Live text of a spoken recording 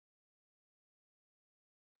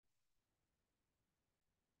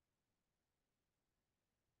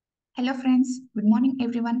Hello friends, good morning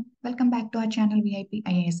everyone. Welcome back to our channel VIP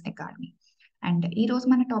IAS Academy. And ఈ రోజు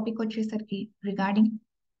మన topic వచ్చేసరికి regarding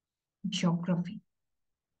Geography.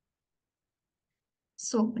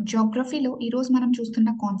 So జియోగ్రఫీలో ఈ రోజు మనం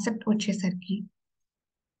చూస్తున్న కాన్సెప్ట్ వచ్చేసరికి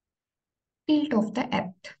tilt of the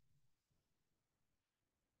earth.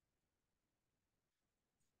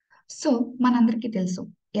 So మనందరికీ తెలుసు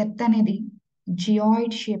ఎర్త్ అనేది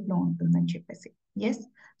జియాయిడ్ షేప్ లో ఉంటుందని చెప్పేసి. Yes,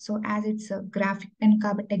 so as it's graphic pen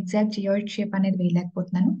కాబట్టి ఎగ్జాక్ట్ జియాయిడ్ షేప్ అనేది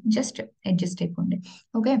వేయలేకపోతున్నాను, జస్ట్ అడ్జస్ట్ అయిపోండి.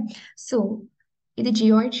 ఓకే, సో ఇది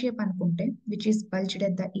జియాయిడ్ షేప్ అనుకుంటే which is bulged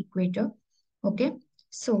at the equator. Okay,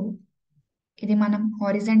 so ఇది మనం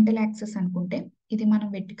హారిజెంటల్ యాక్సెస్ అనుకుంటే ఇది మనం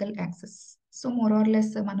vertical access. So more or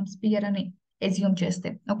less మనం స్పియర్ అని ఎస్యూమ్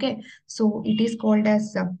చేస్తే okay, so it is called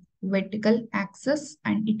as vertical axis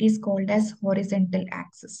and it is called as horizontal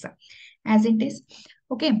axis as it is.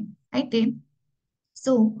 Okay, అయితే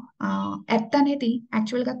so earth అనేది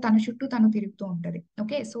actual గా తన చుట్టూ తను తిరుగుతూ ఉంటది.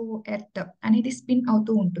 ఓకే, సో ఎర్త్ అనేది స్పిన్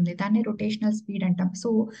అవుతూ ఉంటుంది, దాన్ని రొటేషనల్ స్పీడ్ అంటాం.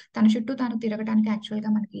 సో తన చుట్టూ తాను తిరగడానికి యాక్చువల్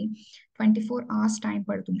గా మనకి 24 hours టైం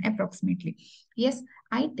పడుతుంది అప్రాక్సిమేట్లీ. ఎస్,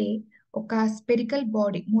 అయితే ఒక spherical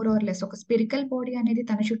body, more or less ఒక స్పెరికల్ బాడీ అనేది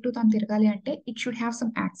తన చుట్టూ తాను తిరగాలి అంటే it should have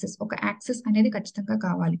some access, ఒక యాక్సెస్ అనేది ఖచ్చితంగా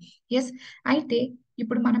కావాలి. ఎస్, అయితే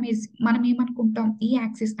ఇప్పుడు మనం ఏమనుకుంటాం, ఈ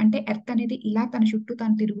యాక్సిస్ అంటే ఎర్త్ అనేది ఇలా తన చుట్టూ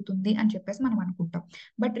తాను తిరుగుతుంది అని చెప్పేసి మనం అనుకుంటాం.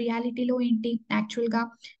 బట్ రియాలిటీలో ఏంటి, యాక్చువల్ గా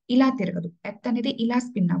ఇలా తిరగదు, ఎర్త్ అనేది ఇలా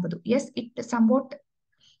స్పిన్ అవ్వదు. ఎస్, ఇట్ సంవాట్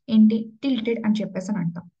ఏంటి టిల్టెడ్ అని చెప్పేసి అని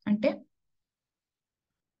అంటాం. అంటే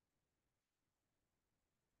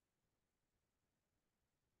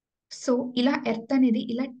సో ఇలా ఎర్త్ అనేది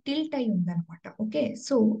ఇలా టిల్ట్ అయి ఉందన్నమాట. ఓకే,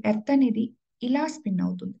 సో ఎర్త్ అనేది ఇలా స్పిన్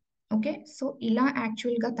అవుతుంది. ఓకే, సో ఇలా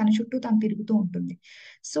యాక్చువల్ గా తన చుట్టూ తను తిరుగుతూ ఉంటుంది.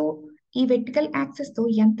 సో ఈ వెర్టికల్ యాక్సెస్ తో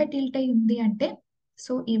ఎంత టిల్ట్ అయి ఉంది అంటే,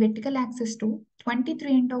 సో ఈ vertical access to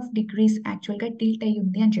 23.5 degrees actual గా టిల్ట్ అయి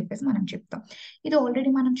ఉంది అని చెప్పేసి మనం చెప్తాం. ఇది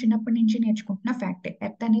ఆల్రెడీ మనం చిన్నప్పటి నుంచి నేర్చుకుంటున్న ఫ్యాక్టే.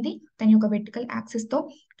 ఎర్త్ అనేది తన యొక్క వెర్టికల్ యాక్సెస్ తో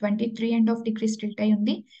 23.5 degrees టిల్ట్ అయి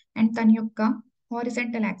ఉంది అండ్ తన యొక్క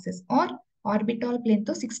horizontal access are orbital plane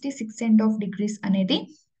తో 66.5 degrees అనేది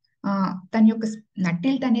తన యొక్క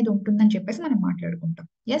టిల్ట్ అనేది ఉంటుందని చెప్పేసి మనం మాట్లాడుకుంటాం.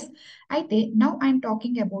 ఎస్, అయితే now I'm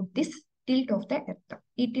talking about this tilt of the earth.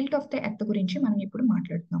 ఈ టిల్ట్ ఆఫ్ ద ఎర్త్ గురించి మనం ఇప్పుడు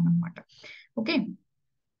మాట్లాడుతున్నాం అనమాట. ఓకే,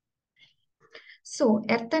 సో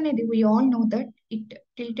ఎర్త్ అనేది we all know that it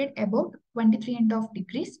tilted about 23.5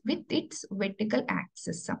 degrees with its vertical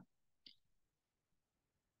axis.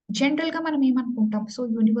 General గా మనం ఏమనుకుంటాం, సో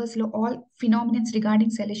యూనివర్స్ లో all phenomenons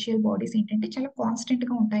regarding celestial bodies ఏంటంటే చాలా కాన్స్టెంట్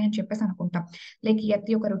గా ఉంటాయని చెప్పేసి అనుకుంటాం. లైక్ ఎర్త్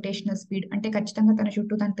యొక్క రొటేషనల్ స్పీడ్ అంటే ఖచ్చితంగా తన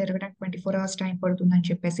చుట్టూ తను తిరగడానికి 24 hours టైం పడుతుందని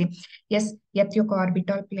చెప్పేసి. ఎస్, ఎర్త్ యొక్క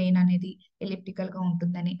ఆర్బిటాల్ ప్లేన్ అనేది ఎలిప్టికల్ గా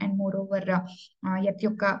ఉంటుందని అండ్ మోర్ ఓవర్ ఎర్త్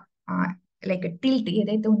యొక్క లైక్ టిల్ట్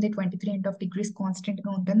ఏదైతే ఉంది 23.5 degrees కాన్స్టెంట్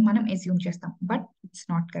గా ఉంటుంది మనం అస్యూమ్ చేస్తాం. But it's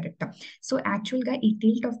not correct. So actual గా ఈ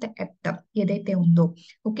టిల్ట్ ఆఫ్ ద ఎర్త్ ఏదైతే ఉందో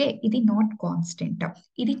ఓకే, ఇది నాట్ కాన్స్టెంట్,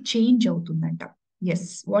 ఇది చేంజ్ అవుతుందంట. Yes,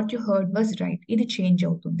 what you heard was right, ఇది చేంజ్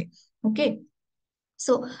అవుతుంది. ఓకే,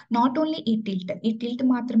 సో నాట్ ఓన్లీ ఈ టిల్ట్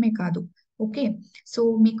మాత్రమే కాదు. ఓకే, సో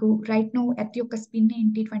మీకు రైట్ నో ఎర్త్ యొక్క స్పిన్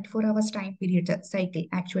ఏంటి 24 hours time period cycle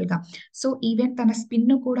actual గా. సో ఈవెన్ తన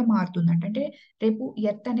స్పిన్ కూడా మారుతుందంట. అంటే రేపు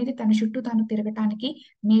ఎర్త్ అనేది తన చుట్టూ తాను తిరగటానికి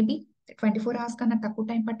మేబీ 24 hours కన్నా తక్కువ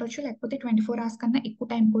టైం పట్టొచ్చు, లేకపోతే 24 hours కన్నా ఎక్కువ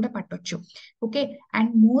టైం కూడా పట్టొచ్చు. Okay,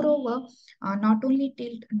 and more over not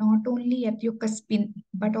only earth యొక్క స్పిన్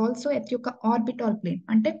బట్ ఆల్సో ఎర్త్ యొక్క ఆర్బిటాల్ ప్లేన్.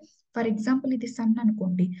 అంటే ఫర్ ఎగ్జాంపుల్ ఇది సన్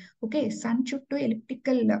అనుకోండి. ఓకే, సన్ చుట్టూ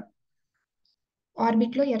ఎలిప్టికల్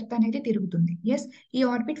ఆర్బిట్ లో ఎర్త్ అనేది తిరుగుతుంది. ఎస్, ఈ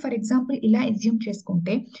ఆర్బిట్ ఫర్ ఎగ్జాంపుల్ ఇలా ఎస్యూమ్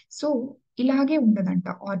చేసుకుంటే సో ఇలాగే ఉండదంట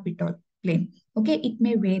orbital plane. Okay, it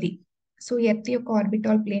may vary. So earth యొక్క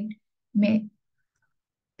ఆర్బిటాల్ ప్లేన్ మే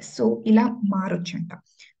సో ఇలా మారొచ్చంట.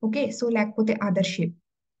 ఓకే, సో లేకపోతే other shape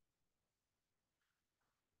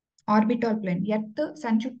orbital plane, earth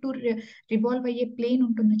sun చుట్టూ రివాల్వ్ అయ్యే ప్లేన్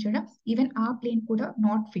ఉంటుంది చూడ, ఈవెన్ ఆ ప్లేన్ కూడా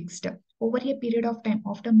not fixed over a period of time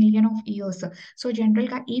after million of years. So general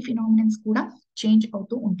గా ఈ ఫినామినన్స్ కూడా చేంజ్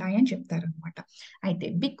అవుతూ ఉంటాయని చెప్తారనమాట. అయితే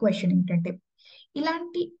బిగ్ క్వశ్చన్ ఏంటంటే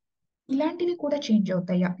ఇలాంటివి కూడా చేంజ్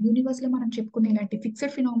అవుతాయా యూనివర్స్ లో? మనం చెప్పుకునే ఇలాంటి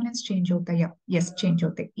ఫిక్స్డ్ ఫినామినన్స్ చేంజ్ అవుతాయా? ఎస్, చేంజ్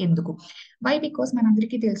అవుతాయి. ఎందుకు? వై? బికాస్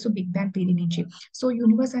మనందరికీ తెలుసు బిగ్ బ్యాంగ్ థియరీ నుంచి సో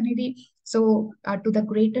యూనివర్స్ అనేది so to the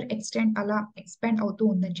greater extent అలా ఎక్స్పాండ్ అవుతూ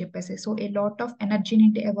ఉందని చెప్పేసి. So a lot of energy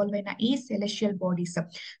నుండి ఎవాల్వ్ అయిన ఈ సెలెషియల్ బాడీస్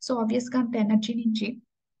సో ఆబ్వియస్ గా అంత ఎనర్జీ నుంచి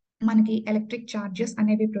మనకి ఎలక్ట్రిక్ చార్జెస్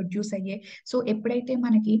అనేవి ప్రొడ్యూస్ అయ్యాయి. సో ఎప్పుడైతే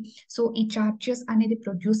మనకి సో ఈ చార్జెస్ అనేది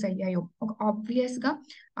ప్రొడ్యూస్ అయ్యాయో ఒక ఆబ్వియస్ గా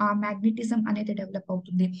మ్యాగ్నెటిజం అనేది డెవలప్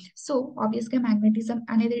అవుతుంది. సో ఆబ్వియస్ గా మ్యాగ్నెటిజం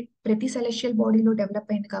అనేది ప్రతి సెలెషియల్ బాడీలో డెవలప్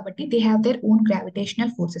అయింది కాబట్టి they have their own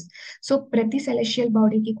gravitational forces. So ప్రతి సెలెషియల్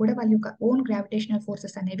బాడీకి కూడా వాళ్ళ యొక్క ఓన్ గ్రావిటేషనల్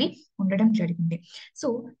ఫోర్సెస్ అనేవి ఉండడం జరిగింది. సో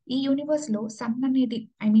ఈ యూనివర్స్ లో సన్ అనేది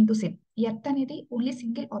I mean to say earth అనేది ఓన్లీ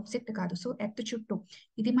సింగిల్ ఆబ్జెక్ట్ కాదు. సో ఎర్త్ చుట్టూ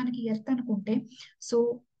ఇది మనకి ఎర్త్ అనుకుంటే సో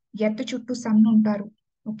ఎర్త్ చుట్టూ సన్ ఉంటారు.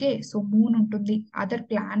 ఓకే, సో మూన్ ఉంటుంది, అదర్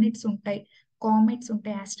ప్లానెట్స్ ఉంటాయి, కామెట్స్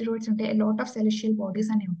ఉంటాయి, ఆస్టరాయిడ్స్ ఉంటాయి, లాట్ ఆఫ్ సెలెషియల్ బాడీస్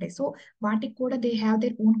అనేవి ఉంటాయి. సో వాటికి కూడా they have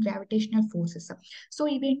their own gravitational forces. So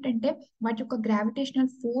ఇవేంటంటే వాటి యొక్క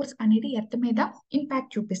గ్రావిటేషనల్ ఫోర్స్ అనేది ఎర్త్ మీద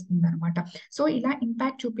ఇంపాక్ట్ చూపిస్తుంది అనమాట. సో ఇలా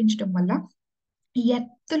ఇంపాక్ట్ చూపించడం వల్ల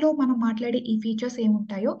ఎర్త్ లో మనం మాట్లాడే ఈ ఫీచర్స్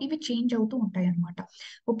ఏముంటాయో ఇవి చేంజ్ అవుతూ ఉంటాయి అనమాట.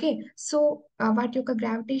 ఓకే, సో వాటి యొక్క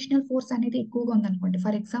గ్రావిటేషనల్ ఫోర్స్ అనేది ఎక్కువగా ఉందనుకోండి.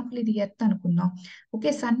 ఫర్ ఎగ్జాంపుల్ ఇది ఎర్త్ అనుకుందాం.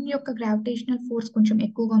 ఓకే, సన్ యొక్క గ్రావిటేషనల్ ఫోర్స్ కొంచెం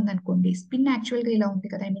ఎక్కువగా ఉందనుకోండి. స్పిన్ యాక్చువల్ గా ఇలా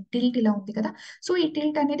ఉంది కదా, ఐ మీన్ టిల్ట్ ఇలా ఉంది కదా. సో ఈ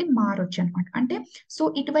టిల్ట్ అనేది మారొచ్చు అనమాట. అంటే సో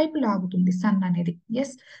ఇటువైపు లాగుతుంది సన్ అనేది.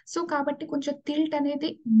 ఎస్, సో కాబట్టి కొంచెం టిల్ట్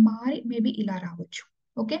అనేది మారి మేబీ ఇలా రావచ్చు.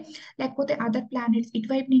 ఓకే, లేకపోతే అదర్ ప్లానెట్స్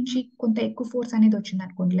ఇటువైపు నుంచి కొంత ఎక్కువ ఫోర్స్ అనేది వచ్చింది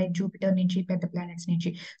అనుకోండి, లైక్ జూపిటర్ నుంచి, పెద్ద ప్లానెట్స్ నుంచి.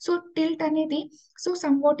 సో టిల్ట్ అనేది సో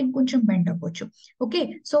సమ్వాట్ ఇంకొంచెం బెండ్ అవ్వచ్చు. ఓకే,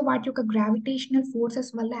 సో వాటి యొక్క గ్రావిటేషనల్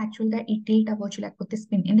ఫోర్సెస్ వల్ల యాక్చువల్ గా ఈ టిల్ట్ అవ్వచ్చు, లేకపోతే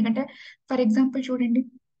స్పిన్. ఎందుకంటే ఫర్ ఎగ్జాంపుల్ చూడండి,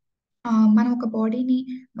 మనం ఒక బాడీని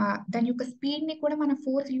దాని యొక్క స్పీడ్ ని కూడా మన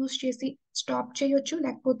ఫోర్స్ యూస్ చేసి స్టాప్ చేయొచ్చు,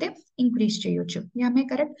 లేకపోతే ఇంక్రీజ్ చేయొచ్చు. యామే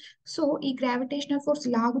కరెక్ట్. సో ఈ గ్రావిటేషనల్ ఫోర్స్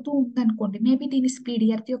లాగుతూ ఉందనుకోండి, మేబీ దీని స్పీడ్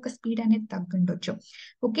ఎర్త్ యొక్క స్పీడ్ అనేది తగ్గుండొచ్చు.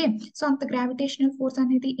 ఓకే, సో అంత గ్రావిటేషనల్ ఫోర్స్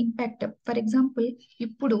అనేది ఇంపాక్ట్. ఫర్ ఎగ్జాంపుల్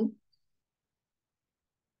ఇప్పుడు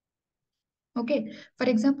okay,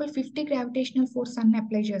 for example 50 gravitational force అన్ని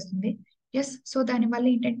అప్లై చేస్తుంది. ఎస్, సో దాని వల్ల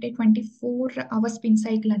ఏంటంటే 24 hours స్పిన్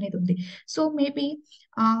సైకిల్ అనేది ఉంది. సో మేబీ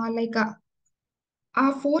లైక్ ఆ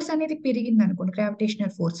ఫోర్స్ అనేది పెరిగింది అనుకోండి,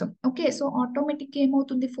 gravitational force. Okay, so automatic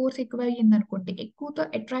ఏమవుతుంది, ఫోర్స్ ఎక్కువ అయ్యింది అనుకోండి, ఎక్కువతో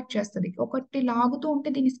అట్రాక్ట్ చేస్తుంది. ఒకటి లాగుతూ ఉంటే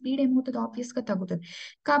దీని స్పీడ్ ఏమవుతుంది, ఆబ్వియస్ గా తగ్గుతుంది.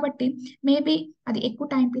 కాబట్టి మేబీ అది ఎక్కువ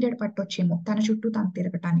టైం పీరియడ్ పట్టొచ్చేమో తన చుట్టూ తను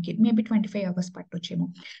తిరగటానికి, మేబీ 25 hours పట్టొచ్చేమో.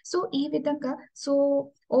 సో ఈ విధంగా సో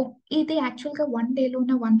ఇది యాక్చువల్ గా 1 day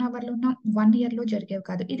లోన 1 hour లోన 1 year లో జరిగేవి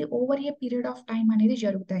కాదు. ఇది over a period of time అనేది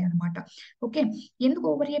జరుగుతాయి అనమాట. ఓకే, ఎందుకు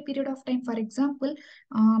over a period of time? For example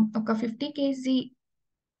ఒక 50 kg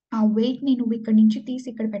ఆ వెయిట్ ని నువ్వు ఇక్కడ నుంచి తీసి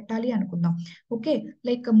ఇక్కడ పెట్టాలి అనుకుందాం. ఓకే,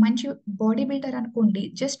 లైక్ మంచి బాడీ బిల్డర్ అనుకోండి,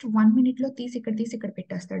 జస్ట్ 1 minute లో తీసి ఇక్కడ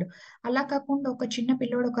పెట్టేస్తాడు. అలా కాకుండా ఒక చిన్న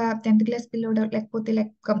పిల్లోడు, ఒక 10th class పిల్లోడు, లేకపోతే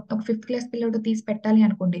లైక్ ఒక 5th class పిల్లోడు తీసి పెట్టాలి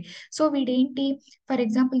అనుకోండి. సో వీడేంటి, ఫర్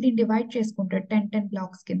ఎగ్జాంపుల్ దీన్ని డివైడ్ చేసుకుంటాడు 10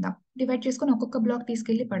 బ్లాక్స్ కింద. డివైడ్ చేసుకుని ఒక్కొక్క బ్లాక్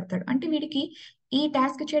తీసుకెళ్లి పడతాడు. అంటే వీడికి ఈ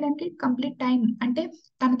టాస్క్ చేయడానికి కంప్లీట్ టైం, అంటే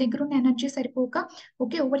తన దగ్గర ఉన్న ఎనర్జీ సరిపోక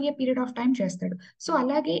okay over a period of time చేస్తాడు. సో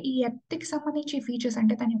అలాగే ఈ ఎర్త్ కి సంబంధించి ఫీచర్స్,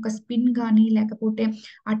 అంటే తన యొక్క స్పిన్ కానీ, లేకపోతే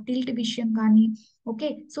ఆ టిల్ట్ విషయం కానీ, ఓకే,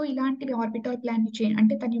 సో ఇలాంటివి ఆర్బిటల్ ప్లాన్ ని చేంజ్,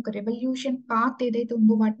 అంటే తన యొక్క రెవల్యూషన్ పాత్ ఏదైతే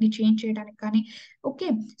ఉందో వాటిని చేంజ్ చేయడానికి కానీ, okay,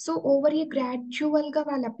 so over a gradual గా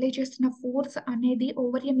వాళ్ళు అప్లై చేస్తున్న ఫోర్స్ అనేది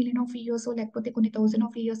over a million of years లేకపోతే కొన్ని 1000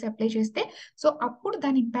 of years అప్లై చేస్తే సో అప్పుడు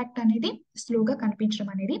దాని ఇంపాక్ట్ అనేది స్లోగా కనిపించడం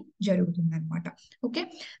అనేది జరుగుతుంది అనమాట. ఓకే,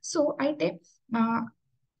 సో అయితే ఆ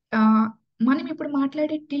ఆ, మనం ఇప్పుడు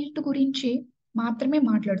మాట్లాడే టిల్ట్ గురించి మాత్రమే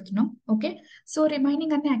మాట్లాడుతున్నాం. ఓకే, సో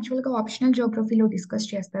రిమైనింగ్ అన్ని యాక్చువల్ గా ఆప్షనల్ జియోగ్రఫీలో డిస్కస్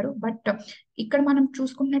చేస్తారు. బట్ ఇక్కడ మనం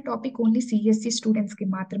చూసుకున్న టాపిక్ ఓన్లీ సిఎస్సి స్టూడెంట్స్ కి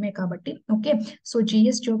మాత్రమే కాబట్టి ఓకే, సో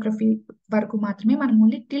జిఎస్ జియోగ్రఫీ వరకు మాత్రమే మనం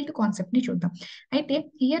ఓన్లీ టిల్ట్ కాన్సెప్ట్ ని చూద్దాం. అయితే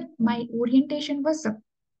here my orientation was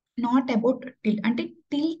not about tilt, అంటే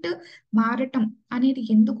టిల్ట్ మారటం అనేది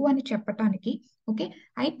ఎందుకు అని చెప్పటానికి. ఓకే,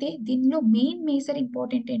 అయితే దీనిలో మెయిన్ మేజర్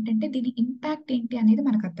ఇంపార్టెంట్ ఏంటంటే దీని ఇంపాక్ట్ ఏంటి అనేది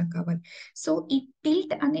మనకు అర్థం కావాలి. సో ఈ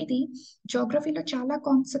టిల్ట్ అనేది జోగ్రఫీలో చాలా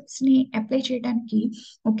కాన్సెప్ట్స్ ని అప్లై చేయడానికి,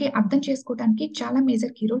 ఓకే, అర్థం చేసుకోవడానికి చాలా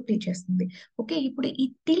మేజర్ కీ రోల్ ప్లే చేస్తుంది. ఓకే, ఇప్పుడు ఈ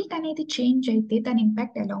టిల్ట్ అనేది చేంజ్ అయితే దాని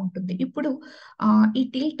ఇంపాక్ట్ ఎలా ఉంటుంది, ఇప్పుడు ఈ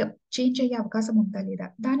టిల్ట్ చేంజ్ అయ్యే అవకాశం ఉందా లేదా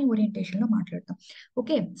దాని ఓరియంటేషన్ లో మాట్లాడతాం.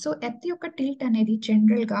 ఓకే, సో ఎర్త్ యొక్క టిల్ట్ అనేది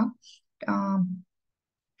జనరల్ గా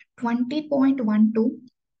 20.1 to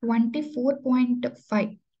 24.5,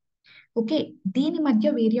 ఓకే, దీని మధ్య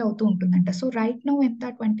వేరీ అవుతూ ఉంటుందంట. సో రైట్ నౌ ఎంత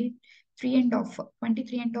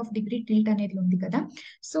 23.5 డిగ్రీ టిల్ట్ అనేది ఉంది కదా.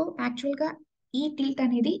 సో యాక్చువల్ గా ఈ టిల్ట్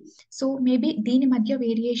అనేది సో మేబీ దీని మధ్య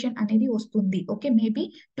వేరియేషన్ అనేది వస్తుంది. Okay, maybe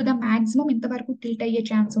to the maximum ఇంతవరకు టిల్ట్ అయ్యే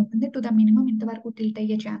ఛాన్స్ ఉంటుంది, టు ద మినిమం ఇంతవరకు టిల్ట్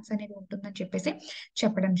అయ్యే ఛాన్స్ అనేది ఉంటుందని చెప్పేసి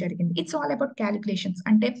చెప్పడం జరిగింది. ఇట్స్ ఆల్ అబౌట్ క్యాలిక్యులేషన్స్,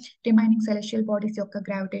 అంటే రిమైనింగ్ సెలెషియల్ బాడీస్ యొక్క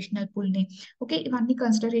గ్రావిటేషనల్ పుల్ ని, ఓకే, ఇవన్నీ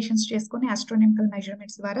కన్సిడరేషన్స్ చేసుకుని ఆస్ట్రోనామికల్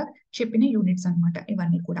మెజర్మెంట్స్ ద్వారా చెప్పిన యూనిట్స్ అనమాట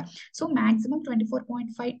ఇవన్నీ కూడా. So maximum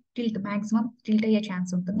 24.5 tilt maximum tilt అయ్యే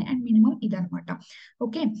ఛాన్స్ ఉంటుంది, అండ్ మినిమం ఇదనమాట.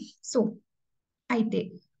 ఓకే, సో అయితే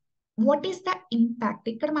వాట్ ఈస్ ద ఇంపాక్ట్?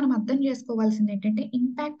 ఇక్కడ మనం అర్థం చేసుకోవాల్సింది ఏంటంటే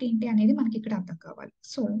ఇంపాక్ట్ ఏంటి అనేది మనకి ఇక్కడ అర్థం కావాలి.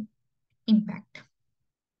 So impact.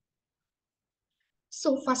 So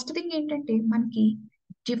first thing ఏంటంటే మనకి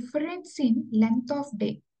difference in length of day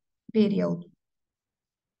vary అవుతుంది.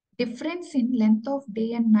 Difference in length of day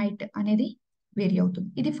and night అనేది వేరీ అవుతుంది.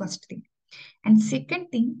 ఇది first thing. And second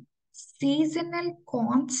thing, seasonal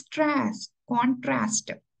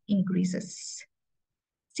contrast increases.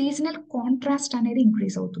 Seasonal contrast అనేది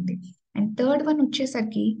ఇంక్రీజ్ అవుతుంది. అండ్ థర్డ్ వన్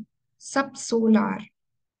వచ్చేసరికి sub solar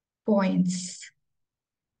points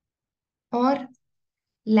are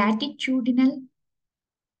latitudinal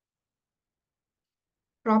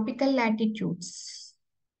tropical latitudes.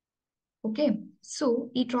 Okay, so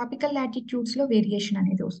ఈ tropical latitudes లో variation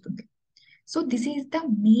అనేది వస్తుంది. So this is the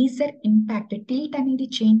major impact. Tilt అనేది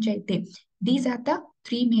change అయితే these are the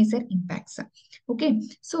 3 major impacts. Okay,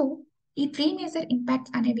 so ఈ 3 major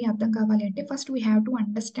impacts అనేవి అర్థం కావాలి అంటే first we have to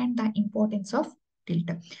understand the importance of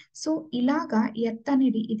tilt. So ఇలాగా ఎర్త్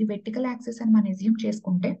అనేది ఇది వెర్టికల్ యాక్సిస్ అని మనం అజ్యూమ్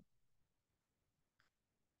చేసుకుంటే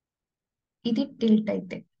ఇది టిల్ట్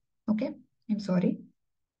అయితే, ఓకే ఐఎమ్ సారీ,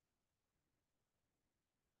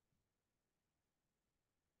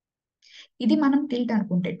 ఇది మనం టిల్ట్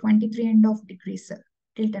అనుకుంటే 23.5 degrees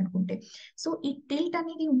టిల్ట్ అనుకుంటే, సో ఈ టిల్ట్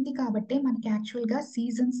అనేది ఉంది కాబట్టి మనకి యాక్చువల్ గా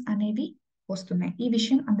సీజన్స్ అనేవి వస్తున్నాయి. ఈ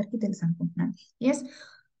విషయం అందరికీ తెలుసు అనుకుంటున్నాను. Yes,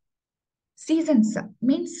 seasons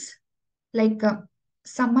means like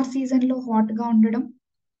summer season లో హాట్ గా ఉండడం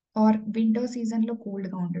ఆర్ వింటర్ సీజన్ లో కోల్డ్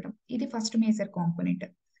గా ఉండడం, ఇది ఫస్ట్ మేజర్ కాంపోనెంట్.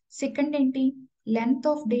 సెకండ్ ఏంటి, length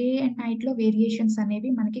of day and night లో వేరియేషన్స్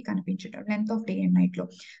అనేవి మనకి కనిపించడం, length of day and night లో.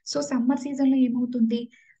 సో సమ్మర్ సీజన్ లో ఏమవుతుంది,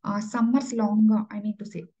 సమ్మర్స్ లాంగ్ గా, I mean to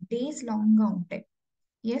say days long గా ఉంటాయి.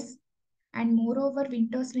 Yes, and more over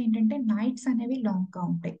winters లో ఏంటంటే నైట్స్ అనేవి లాంగ్ గా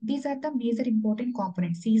ఉంటాయి. These are the major important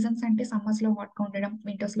component. Seasons అంటే సమ్మర్స్ లో హాట్ గా ఉండడం,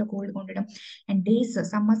 వింటర్స్ లో కోల్డ్ గా ఉండడం, అండ్ డేస్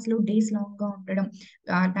సమ్మర్స్ లో డేస్ లాంగ్ గా ఉండడం,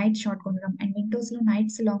 నైట్ షార్ట్ గా ఉండడం, అండ్ వింటర్స్ లో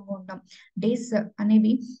నైట్స్ లాంగ్ గా ఉండడం, డేస్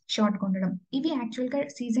అనేవి షార్ట్ గా ఉండడం, ఇవి యాక్చువల్ గా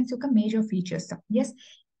సీజన్స్ యొక్క మేజర్ ఫీచర్స్. ఎస్,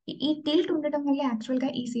 ఈ టిల్ట్ ఉండడం వల్ల యాక్చువల్ గా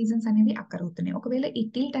ఈ సీజన్స్ అనేవి అక్కర్ అవుతున్నాయి. ఒకవేళ ఈ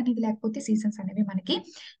టిల్ట్ అనేది లేకపోతే సీజన్స్ అనేవి మనకి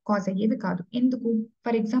కాజ్ అయ్యేవి కాదు. ఎందుకు,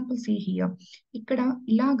 ఫర్ ఎగ్జాంపుల్ సీ హియర్, ఇక్కడ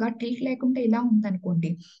ఇలాగా టిల్ట్ లేకుండా ఇలా ఉందనుకోండి.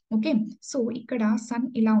 ఓకే, సో ఇక్కడ సన్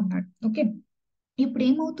ఇలా ఉన్నాడు. ఓకే, ఇప్పుడు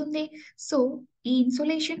ఏమవుతుంది, సో ఈ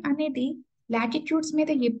ఇన్సులేషన్ అనేది లాటిట్యూడ్స్ మీద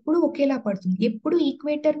ఎప్పుడు ఒకేలా పడుతుంది, ఎప్పుడు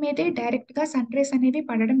ఈక్వేటర్ మీదే డైరెక్ట్ గా సన్ రేస్ అనేవి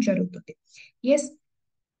పడడం జరుగుతుంది. ఎస్,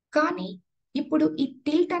 కానీ ఇప్పుడు ఈ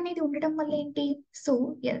టిల్ట్ అనేది ఉండడం వల్ల ఏంటి, సో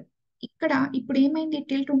ఇక్కడ ఇప్పుడు ఏమైంది,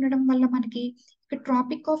 టిల్ట్ ఉండడం వల్ల మనకి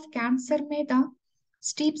ట్రాపిక్ ఆఫ్ క్యాన్సర్ మీద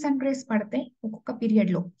స్టీప్ సన్ రేస్ పడతాయి ఒక్కొక్క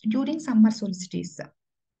పీరియడ్ లో during summer solstice.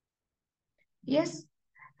 Yes,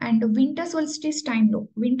 and winter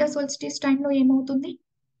solstice టైంలో ఏమవుతుంది,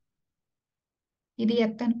 ఇది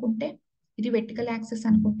ఎర్త్ అనుకుంటే, ఇది వెర్టికల్ యాక్సిస్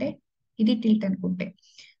అనుకుంటే, ఇది టిల్ట్ అనుకుంటే.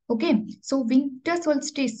 ఓకే, సో వింటర్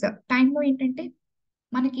సోల్స్టిస్ టైంలో ఏంటంటే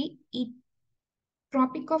మనకి ఈ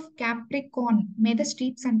ట్రాపిక్ ఆఫ్ క్యాప్రికాన్ మీద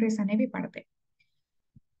స్టీప్ సన్ రేస్ అనేవి పడతాయి.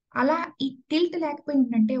 అలా ఈ టిల్ట్ లేకపోయి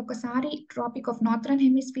ఉందంటే ఒకసారి trophic of northern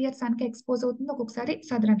hemisphere sun కి ఎక్స్పోజ్ అవుతుంది, ఒక్కొక్కసారి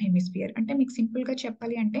సదరన్ హెమిస్ఫియర్. అంటే మీకు సింపుల్ గా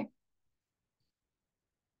చెప్పాలి అంటే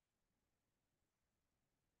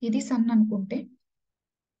ఇది సన్ అనుకుంటే,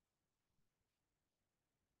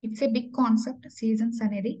 it's a big concept seasons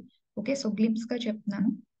అనేది. ఓకే, సో గ్లిమ్స్ గా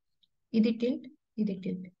చెప్తున్నాను, ఇది టిల్ట్, ఇది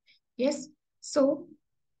టిల్ట్. ఎస్, సో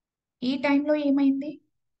ఈ టైంలో ఏమైంది,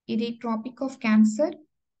 ఇది ట్రాపిక్ ఆఫ్ క్యాన్సర్,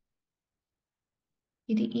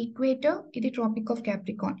 ఇది ఈక్వేటర్, ఇది trophic of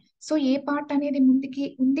Capricorn. So A part అనేది ముందుకి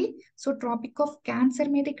ఉంది, సో ట్రాపిక్ ఆఫ్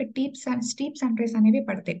క్యాన్సర్ మీద ఇక్కడ స్టీప్ సన్ రేస్ అనేవి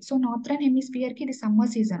పడతాయి. సో నార్థరన్ హెమిస్ఫియర్ కి ఇది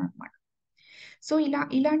సమ్మర్ సీజన్ అన్నమాట. సో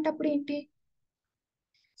ఇలాంటప్పుడు ఏంటి,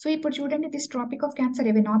 సో ఇప్పుడు చూడండి, దిస్ ట్రాపిక్ ఆఫ్ క్యాన్సర్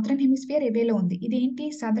ఏవే నార్థరన్ హెమిస్ఫియర్ ఏవేలో ఉంది, ఇది ఏంటి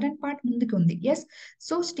సదరన్ పార్ట్ ముందుకు ఉంది. Yes,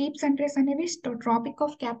 so steep sun rays అనేవి ట్రాపిక్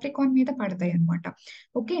ఆఫ్ క్యాప్రికాన్ మీద పడతాయి అనమాట.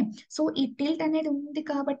 ఓకే, సో ఈ టిల్ట్ అనేది ఉంది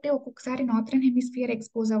కాబట్టి ఒక్కొక్కసారి నార్థరన్ హెమిస్ఫియర్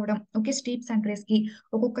ఎక్స్పోజ్ అవ్వడం, ఓకే స్టీప్ సన్ రేస్ కి,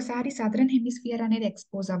 ఒక్కొక్కసారి సదరన్ హెమిస్ఫియర్ అనేది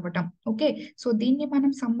ఎక్స్పోజ్ అవ్వడం. ఓకే, సో దీన్ని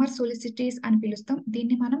మనం సమ్మర్ సోలిసిటీస్ అని పిలుస్తాం,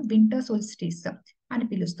 దీన్ని మనం వింటర్ సోలిసిటీస్ అని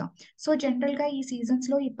పిలుస్తాం. సో జనరల్ గా ఈ సీజన్స్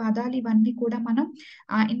లో ఈ పదాలు ఇవన్నీ కూడా మనం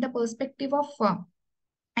in the perspective of,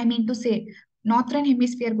 I mean to say northern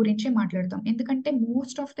hemisphere గురించే మాట్లాడతాం. ఎందుకంటే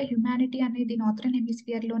మోస్ట్ ఆఫ్ ద హ్యుమానిటీ అనేది నార్థరన్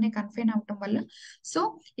హెమిస్ఫియర్ లోనే కన్ఫైన్ అవటం వల్ల, సో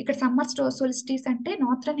ఇక్కడ సమ్మర్ సోల్స్టిస్ అంటే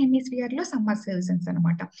నార్థరన్ హెమిస్ఫియర్ లో సమ్మర్ సీజన్స్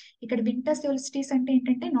అనమాట. ఇక్కడ వింటర్ సోల్స్టిస్ అంటే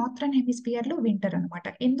ఏంటంటే నార్థరన్ హెమిస్ఫియర్ లో వింటర్ అనమాట.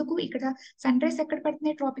 ఎందుకు, ఇక్కడ సన్ రైజ్ ఎక్కడ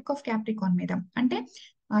పడుతున్నాయి, ట్రాపిక్ ఆఫ్ క్యాప్రికాన్ మీద, అంటే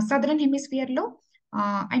సదరన్ హెమిస్ఫియర్ లో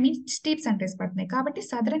I mean steep sun rise పడుతున్నాయి కాబట్టి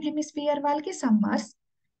సదరన్ హెమిస్ఫియర్ వాళ్ళకి సమ్మర్స్,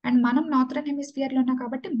 అండ్ మనం నార్థరన్ హెమిస్ఫియర్ లో ఉన్నాం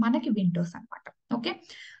కాబట్టి మనకి వింటర్స్ అనమాట. Okay,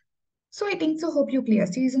 so I think so hope you clear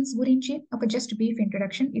seasons గురించి ఒక just brief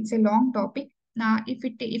introduction. It's a long topic. నా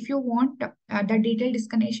if you want the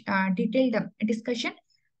detailed discussion,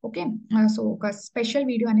 okay, so ఒక స్పెషల్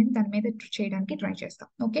వీడియో అనేది దాని మీద చేయడానికి ట్రై చేస్తాం.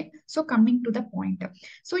 Okay, so coming to the point.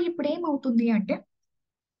 So ఇప్పుడు ఏమవుతుంది అంటే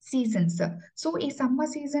సీజన్స్. సో ఈ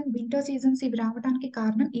సమ్మర్ సీజన్, వింటర్ సీజన్స్ ఇవి రావడానికి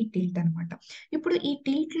కారణం ఈ టిల్ట్ అన్నమాట. ఇప్పుడు ఈ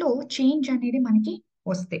టిల్ట్ లో చేంజ్ అనేది మనకి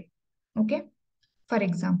వస్తే, okay, for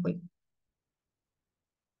example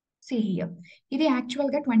see here, ఇది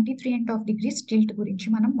యాక్చువల్ గా 23.5 degrees టిల్ట్ గురించి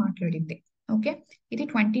మనం మాట్లాడింది. ఓకే, ఇది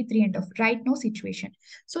 23.5 రైట్ నో సిచ్యువేషన్.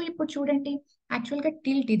 సో ఇప్పుడు చూడండి, యాక్చువల్ గా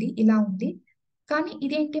టిల్ట్ ఇది ఇలా ఉంది, కానీ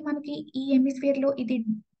ఇదేంటి మనకి ఈ హెమిస్ఫియర్ లో ఇది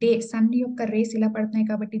డే, సన్ యొక్క రేస్ ఇలా పడుతున్నాయి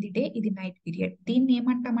కాబట్టి ఇది డే, ఇది నైట్ పీరియడ్. దీన్ని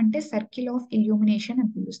ఏమంటామంటే సర్కిల్ ఆఫ్ ఇల్యూమినేషన్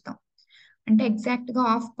అని పిలుస్తాం. అంటే ఎగ్జాక్ట్ గా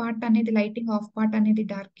ఆఫ్ పార్ట్ అనేది లైటింగ్, ఆఫ్ పార్ట్ అనేది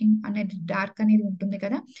డార్కింగ్ అనేది, డార్క్ అనేది ఉంటుంది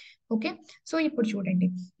కదా. ఓకే, సో ఇప్పుడు చూడండి,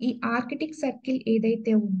 ఈ ఆర్కిటిక్ సర్కిల్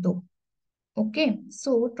ఏదైతే ఉందో, okay,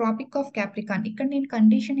 so trophic of Capricorn, ఇక్కడ నేను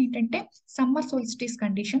కండిషన్ ఏంటంటే సమ్మర్ సోల్స్టిస్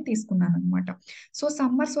కండిషన్ తీసుకున్నాను అనమాట. సో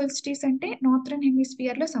సమ్మర్ సోల్స్టిస్ అంటే నార్థరన్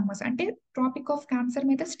హెమిస్ఫియర్ లో సమ్మర్స్, అంటే ట్రాపిక్ ఆఫ్ క్యాన్సర్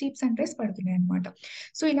మీద స్టీప్ సన్ రైస్ పడుతున్నాయి అనమాట.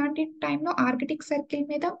 సో ఇలాంటి టైంలో ఆర్కిటిక్ సర్కిల్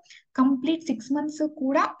మీద కంప్లీట్ 6 months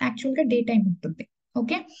కూడా యాక్చువల్ గా డే టైం ఉంటుంది.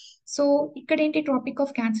 ఓకే, సో ఇక్కడ ఏంటి, trophic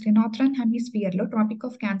of cancer northern hemisphere లో ట్రాపిక్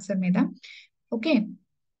ఆఫ్ క్యాన్సర్ మీద. ఓకే,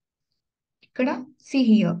 ఇక్కడ సి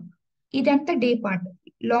హియర్, ఇదంతా డే పార్ట్,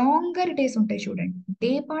 లాంగర్ డేస్ ఉంటాయి చూడండి.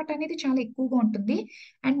 డే పార్ట్ అనేది చాలా ఎక్కువగా ఉంటుంది,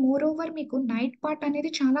 అండ్ మోర్ ఓవర్ మీకు నైట్ పార్ట్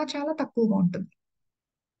అనేది చాలా చాలా తక్కువగా ఉంటుంది.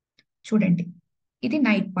 చూడండి, ఇది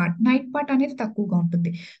నైట్ పార్ట్, నైట్ పార్ట్ అనేది తక్కువగా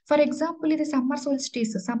ఉంటుంది. ఫర్ ఎగ్జాంపుల్ ఇది సమ్మర్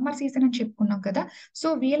సోల్స్టిస్, సమ్మర్ సీజన్ అని చెప్పుకున్నాం కదా. సో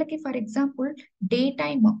వీళ్ళకి for example day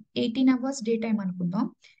time 18 hours day time అనుకుందాం,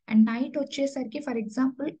 అండ్ నైట్ వచ్చేసరికి ఫర్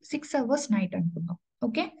ఎగ్జాంపుల్ 6 hours నైట్ అనుకుందాం.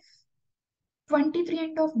 ఓకే,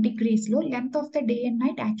 23.5 degrees లో length of the day and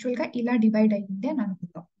night actual గా ఇలా డివైడ్ అయ్యింది అని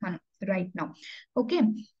అనుకుందాం మనం రైట్ నౌ. ఓకే,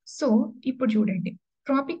 సో ఇప్పుడు చూడండి,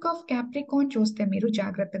 ట్రాపిక్ ఆఫ్ క్యాప్రికాన్ చూస్తే మీరు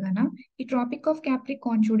జాగ్రత్తగా, ఈ ట్రాపిక్ ఆఫ్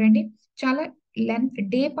క్యాప్రికాన్ చూడండి, చాలా లెంత్,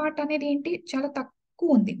 డే పార్ట్ అనేది ఏంటి చాలా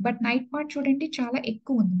తక్కువ ఉంది, బట్ నైట్ పార్ట్ చూడండి చాలా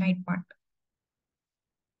ఎక్కువ ఉంది. Night part,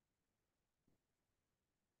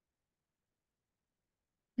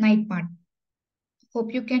 night part,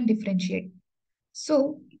 hope you can differentiate. So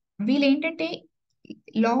వీళ్ళు ఏంటంటే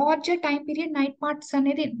larger time period night parts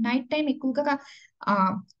అనేది నైట్ టైం ఎక్కువగా, ఆ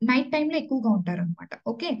నైట్ టైంలో ఎక్కువగా ఉంటారు అనమాట.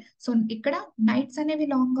 ఓకే, సో ఇక్కడ నైట్స్ అనేవి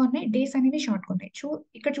లాంగ్ గా ఉన్నాయి, డేస్ అనేవి షార్ట్ గా ఉన్నాయి.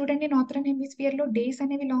 ఇక్కడ చూడండి, నార్థరన్ హెమిస్ఫియర్ లో డేస్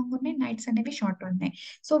అనేవి లాంగ్ ఉన్నాయి, నైట్స్ అనేవి షార్ట్ ఉన్నాయి.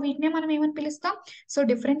 సో వీటినే మనం ఏమని పిలుస్తాం, so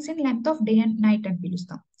difference in length of day and night అని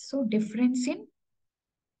పిలుస్తాం. So difference in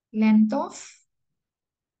length of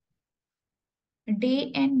day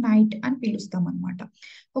and night అని పిలుస్తాం అనమాట.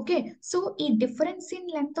 ఓకే, సో ఈ difference in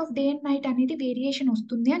length of day and night అనేది వేరియేషన్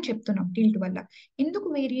వస్తుంది అని చెప్తున్నాం టిల్ట్ వల్ల. ఎందుకు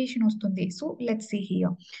వేరియేషన్ వస్తుంది, so let's see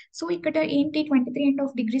here. So ఇక్కడ ఏంటి,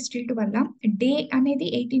 23.5 degrees టిల్ట్ వల్ల డే అనేది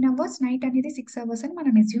 18 hours, నైట్ అనేది 6 hours అని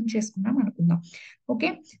మనం అస్యూమ్ చేసుకున్నాం అనుకుందాం.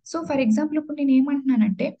 ఓకే, సో ఫర్ ఎగ్జాంపుల్ ఇప్పుడు నేను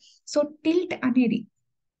ఏమంటున్నానంటే, సో టిల్ట్ అనేది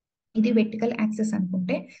ఇది వెర్టికల్ యాక్సెస్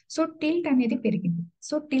అనుకుంటే, సో టిల్ట్ అనేది పెరిగింది,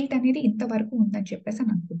 సో టిల్ట్ అనేది ఇంతవరకు ఉందని చెప్పేసి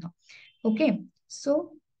అని అనుకుందాం. Okay, so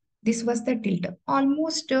this was the tilt,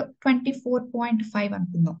 almost 24.5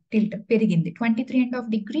 అనుకుందాం. టిల్ట్ పెరిగింది 23.5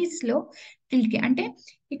 degrees లో టిల్ట్ కి, అంటే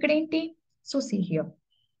ఇక్కడ ఏంటి, సో సీ హియర్,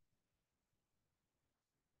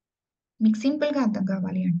 మీకు సింపుల్ గా అర్థం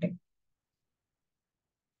కావాలి అంటే,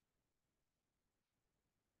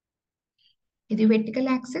 ఇది వెర్టికల్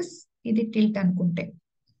యాక్సెస్, ఇది టిల్ట్ అనుకుంటే,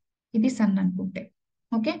 ఇది సన్ అనుకుంటే.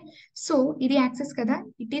 ఓకే, సో ఇది యాక్సెస్ కదా,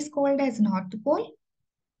 it is called as north pole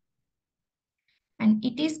and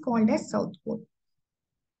it is called as south pole.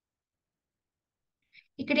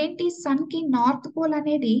 ఇక్కడ ఏంటి, సన్ కి నార్త్ పోల్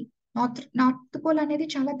అనేది, నార్త్ పోల్ అనేది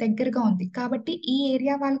చాలా దగ్గరగా ఉంది కాబట్టి ఈ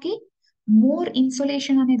ఏరియా వాళ్ళకి మోర్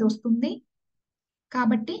ఇన్సోలేషన్ అనేది వస్తుంది,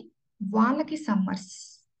 కాబట్టి వాళ్ళకి summers.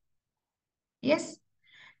 Yes,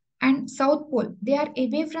 and south pole they are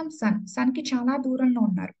away from sun, sun కి చాలా దూరంలో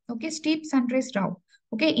ఉన్నారు. ఓకే, స్టీప్ సన్ రైజ్ రావు.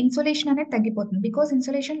 ఓకే, ఇన్సోలేషన్ అనేది తగ్గిపోతుంది, బికాస్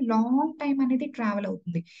ఇన్సోలేషన్ లాంగ్ టైం అనేది ట్రావెల్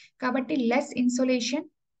అవుతుంది కాబట్టి లెస్ ఇన్సోలేషన్,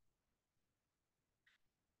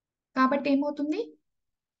 కాబట్టి ఏమవుతుంది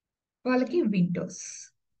వాళ్ళకి వింటర్స్.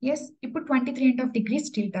 ఎస్, ఇప్పుడు 23.5 degrees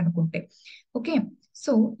టిల్ట్ అనుకుంటే. ఓకే,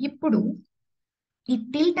 సో ఇప్పుడు ఈ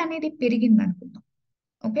టిల్ట్ అనేది పెరిగింది అనుకుందాం.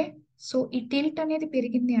 ఓకే, సో ఈ టిల్ట్ అనేది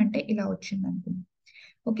పెరిగింది అంటే ఇలా వచ్చింది అనుకుందాం.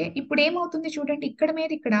 ఓకే, ఇప్పుడు ఏమవుతుంది చూడండి, ఇక్కడ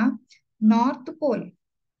మీద ఇక్కడ north pole.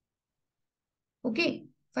 Okay,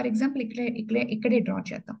 for example ఇక్కడే డ్రా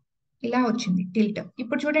చేద్దాం, ఇలా వచ్చింది టిల్ట్.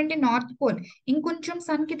 ఇప్పుడు చూడండి, నార్త్ పోల్ ఇంకొంచెం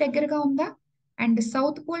సన్ కి దగ్గరగా ఉందా, అండ్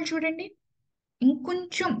సౌత్ పోల్ చూడండి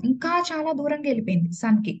ఇంకొంచెం ఇంకా చాలా దూరంగా వెళ్ళిపోయింది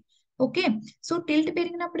సన్ కి. ఓకే, సో టిల్ట్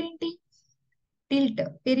పెరిగినప్పుడు ఏంటి, టిల్ట్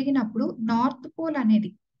పెరిగినప్పుడు నార్త్ పోల్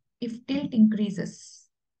అనేది if tilt increases,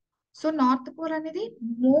 so north pole అనేది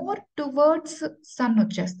మోర్ టువర్డ్స్ సన్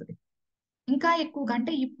వచ్చేస్తుంది. ఇంకా ఎక్కువగా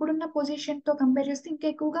అంటే ఇప్పుడున్న పొజిషన్ తో కంపేర్ చేస్తే ఇంకా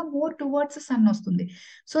ఎక్కువగా మోర్ టువర్డ్స్ సన్ వస్తుంది.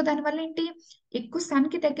 సో దానివల్ల ఏంటి, ఎక్కువ సన్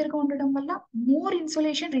కి దగ్గరగా ఉండడం వల్ల మోర్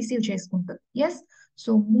ఇన్సోలేషన్ రిసీవ్ చేసుకుంటుంది. ఎస్,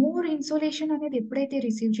 సో మోర్ ఇన్సోలేషన్ అనేది ఎప్పుడైతే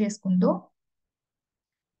రిసీవ్ చేసుకుందో,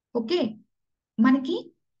 ఓకే, మనకి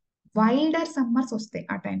వైల్డర్ సమ్మర్స్ వస్తాయి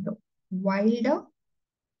ఆ టైంలో. వైల్డర్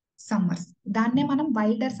సమ్మర్స్, దాన్నే మనం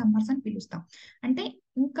వైల్డర్ సమ్మర్స్ అని పిలుస్తాం. అంటే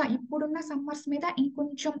ఇంకా ఇప్పుడున్న సమ్మర్స్ మీద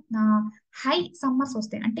ఇంకొంచెం హై సమ్మర్స్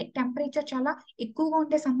వస్తాయి. అంటే టెంపరేచర్ చాలా ఎక్కువగా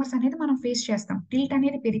ఉండే సమ్మర్స్ అనేది మనం ఫేస్ చేస్తాం. టిల్ట్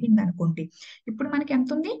అనేది పెరిగింది అనుకోండి, ఇప్పుడు మనకి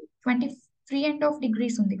ఎంత ఉంది, 23.5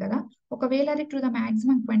 డిగ్రీస్ ఉంది కదా. ఒకవేళ అది టు ద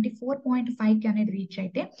మాక్సిమం 24.5 కి అనేది రీచ్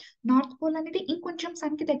అయితే నార్త్ పోల్ అనేది ఇంకొంచెం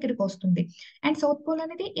సన్ కి దగ్గరకు వస్తుంది, అండ్ సౌత్ పోల్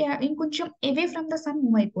అనేది ఇంకొంచెం away from the sun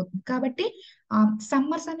move అయిపోతుంది. కాబట్టి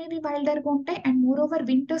సమ్మర్స్ అనేవి వైల్డర్ గా ఉంటాయి, అండ్ మోర్ ఓవర్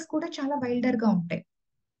వింటర్స్ కూడా చాలా వైల్డర్ గా ఉంటాయి.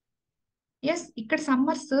 ఎస్, ఇక్కడ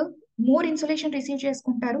సమ్మర్స్ మోర్ ఇన్సులేషన్ రిసీవ్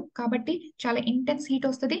చేసుకుంటారు కాబట్టి చాలా ఇంటెన్స్ హీట్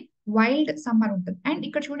వస్తుంది, వైల్డ్ సమ్మర్ ఉంటుంది. అండ్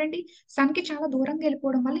ఇక్కడ చూడండి, సన్ కి చాలా దూరంగా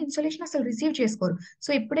వెళ్ళిపోవడం వల్ల ఇన్సులేషన్ అసలు రిసీవ్ చేసుకోరు. సో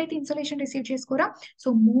ఎప్పుడైతే ఇన్సులేషన్ రిసీవ్ చేసుకోరా, సో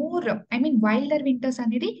మోర్ వైల్డర్ వింటర్స్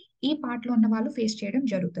అనేది ఈ పార్ట్ లో ఉన్న వాళ్ళు ఫేస్ చేయడం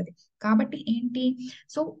జరుగుతుంది. కాబట్టి ఏంటి,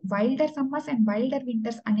 so wilder summers and wilder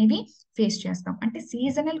winters అనేవి ఫేస్ చేస్తాం. అంటే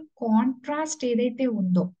సీజనల్ కాంట్రాస్ట్ ఏదైతే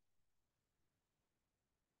ఉందో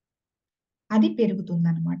అది పెరుగుతుంది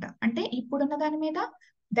అనమాట. అంటే ఇప్పుడున్న దాని మీద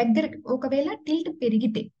దగ్గర, ఒకవేళ టిల్ట్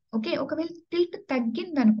పెరిగితే, ఓకే, ఒకవేళ టిల్ట్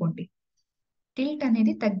తగ్గింది అనుకోండి, టిల్ట్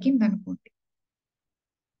అనేది తగ్గింది అనుకోండి,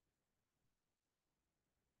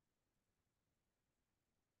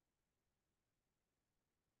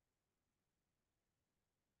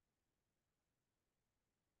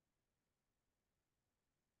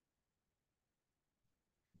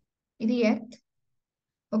 ఇది ఎర్త్,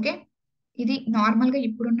 ఓకే, ఇది నార్మల్ గా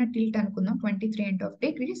ఇప్పుడున్న టిల్ట్ అనుకుందాం 23.5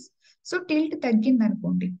 డిగ్రీస్. సో టిల్ట్ తగ్గింది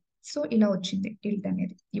అనుకోండి, సో ఇలా వచ్చింది టిల్ట్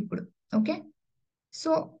అనేది ఇప్పుడు, ఓకే.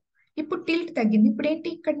 సో ఇప్పుడు టిల్ట్ తగ్గింది, ఇప్పుడు ఏంటి,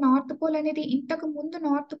 ఇక్కడ నార్త్ పోల్ అనేది ఇంతకు ముందు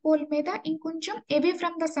నార్త్ పోల్ మీద ఇంకొంచెం away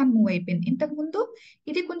from the sun move అయిపోయింది. ఇంతకు ముందు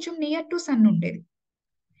ఇది కొంచెం నియర్ టు సన్ ఉండేది.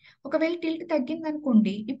 ఒకవేళ టిల్ట్ తగ్గింది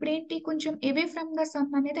అనుకోండి, ఇప్పుడు ఏంటి, కొంచెం అవే ఫ్రమ్ ద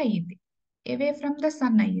సన్ అనేది అయ్యింది, అవే ఫ్రమ్ ద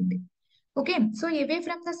సన్ అయ్యింది. Okay, so away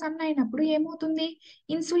from the sun అయినప్పుడు ఏమవుతుంది,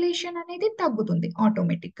 ఇన్సులేషన్ అనేది తగ్గుతుంది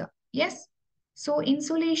ఆటోమేటిక్ గా. ఎస్, సో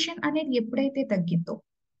ఇన్సులేషన్ అనేది ఎప్పుడైతే తగ్గిందో,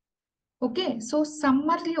 ఓకే, సో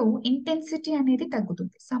సమ్మర్ లో ఇంటెన్సిటీ అనేది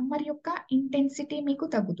తగ్గుతుంది, సమ్మర్ యొక్క ఇంటెన్సిటీ మీకు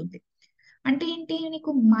తగ్గుతుంది. అంటే ఏంటి,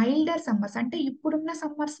 నీకు మైల్డర్ సమ్మర్స్ అంటే ఇప్పుడున్న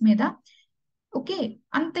సమ్మర్స్ మీద, ఓకే,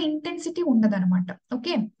 అంత ఇంటెన్సిటీ ఉండదన్నమాట.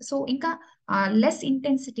 ఓకే, సో ఇంకా లెస్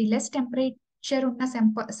ఇంటెన్సిటీ, లెస్ టెంపరేచర్ ఉన్న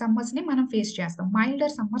సమ్మర్స్ ని మనం ఫేస్ చేస్తాం,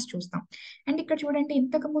 మైల్డర్ సమ్మర్స్ చూస్తాం. అండ్ ఇక్కడ చూడండి,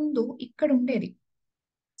 ఇంతకు ముందు ఇక్కడ ఉండేది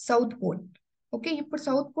సౌత్ పోల్, ఓకే, ఇప్పుడు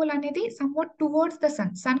సౌత్ పోల్ అనేది somewhat towards the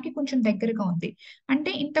sun, sun కి కొంచెం దగ్గరగా ఉంది.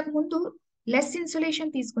 అంటే ఇంతకు ముందు లెస్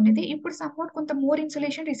ఇన్సులేషన్ తీసుకునేది ఇప్పుడు సమ్వాట్ కొంత మోర్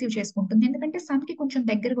ఇన్సులేషన్ రిసీవ్ చేసుకుంటుంది, ఎందుకంటే సన్ కి కొంచెం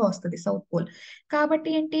దగ్గరగా వస్తుంది సౌత్ పోల్. కాబట్టి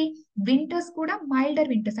ఏంటి, వింటర్స్ కూడా మైల్డర్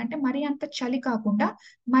వింటర్స్, అంటే మరీ అంత చలి కాకుండా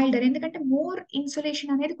మైల్డర్, ఎందుకంటే మోర్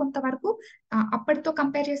ఇన్సులేషన్ అనేది కొంతవరకు అప్పటితో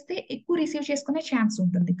కంపేర్ చేస్తే ఎక్కువ రిసీవ్ చేసుకునే ఛాన్స్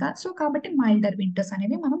ఉంటుంది. సో కాబట్టి మైల్డర్ వింటర్స్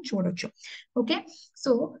అనేవి మనం చూడొచ్చు. ఓకే,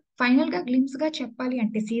 సో ఫైనల్ గా గ్లిమ్స్ గా చెప్పాలి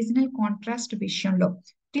అంటే సీజనల్ కాంట్రాస్ట్ విషయంలో,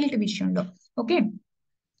 టిల్ట్ విషయంలో, ఓకే,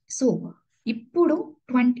 సో ఇప్పుడు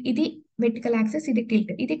ఇది వెర్టికల్ యాక్సెస్, ఇది టిల్ట్,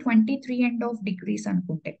 ఇది 23.5 డిగ్రీస్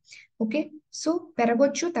అనుకుంటే, ఓకే, సో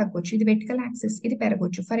పెరగొచ్చు తగ్గొచ్చు, ఇది వెర్టికల్ యాక్సెస్, ఇది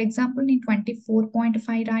పెరగొచ్చు. ఫర్ ఎగ్జాంపుల్ నేను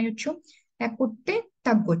 24.5 రాయొచ్చు, లేకపోతే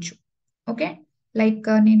తగ్గొచ్చు. ఓకే, లైక్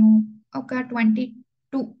నేను ఒక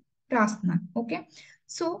 22 రాస్తున్నాను. ఓకే,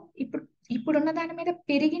 సో ఇప్పుడున్న దాని మీద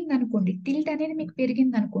పెరిగింది అనుకోండి, టిల్ట్ అనేది మీకు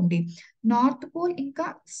పెరిగింది అనుకోండి, నార్త్ పోల్ ఇంకా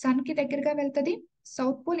సన్ కి దగ్గరగా వెళ్తది,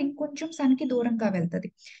 సౌత్ పోల్ ఇంకొంచెం సన్ కి దూరంగా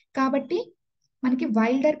వెళ్తది. కాబట్టి మనకి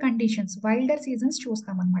వైల్డర్ కండిషన్స్, వైల్డర్ సీజన్స్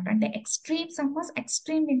చూస్తాం అనమాట. అంటే ఎక్స్ట్రీమ్ సమ్మర్స్,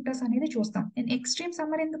 ఎక్స్ట్రీమ్ వింటర్స్ అనేది చూస్తాం. ఎక్స్ట్రీమ్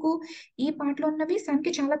సమ్మర్ ఎందుకు, ఈ పార్ట్ లో ఉన్నవి సన్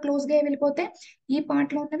కి చాలా క్లోజ్ గా వెళ్ళిపోతే, ఈ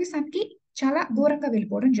పార్ట్ లో ఉన్నవి సన్ కి చాలా దూరంగా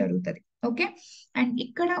వెళ్ళిపోవడం జరుగుతుంది. ఓకే, అండ్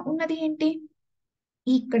ఇక్కడ ఉన్నది ఏంటి,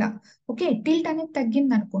 ఇక్కడ, ఓకే, టిల్ట్ అనేది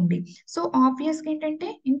తగ్గింది అనుకోండి, సో ఆబ్వియస్ గా ఏంటంటే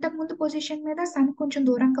ఇంతకు ముందు పొజిషన్ మీద సన్ కొంచెం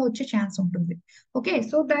దూరంగా వచ్చే ఛాన్స్ ఉంటుంది. ఓకే,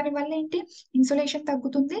 సో దాని వల్ల ఏంటి, ఇన్సులేషన్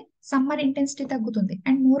తగ్గుతుంది, సమ్మర్ ఇంటెన్సిటీ తగ్గుతుంది,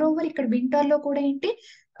 అండ్ మోర్ ఓవర్ ఇక్కడ వింటర్ లో కూడా ఏంటి,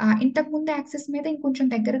 ఇంతకు ముందు యాక్సెస్ మీద ఇంకొంచెం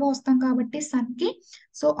దగ్గరగా వస్తాం కాబట్టి సన్ కి,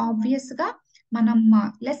 సో ఆబ్వియస్ గా మనం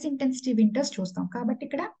లెస్ ఇంటెన్సిటీ వింటర్స్ చూస్తాం. కాబట్టి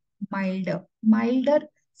ఇక్కడ మైల్డర్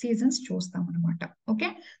సీజన్స్ చూస్తాం అనమాట. ఓకే,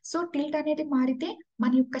 సో టిల్ట్ అనేది మారితే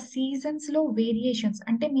మన యొక్క సీజన్స్ లో వేరియేషన్స్,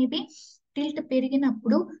 అంటే మేబీ టిల్ట్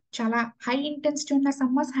పెరిగినప్పుడు చాలా హై ఇంటెన్సిటీ ఉన్న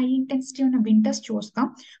సమ్మర్స్, హై ఇంటెన్సిటీ ఉన్న వింటర్స్ చూస్తాం.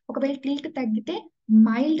 ఒకవేళ టిల్ట్ తగ్గితే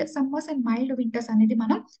mild summers and mild winters అనేది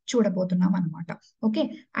మనం చూడబోతున్నాం అనమాట. ఓకే,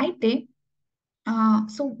 అయితే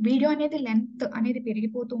సో వీడియో అనేది లెంత్ అనేది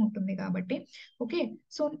పెరిగిపోతూ ఉంటుంది కాబట్టి ఓకే,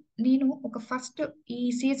 సో నేను ఒక ఫస్ట్ ఈ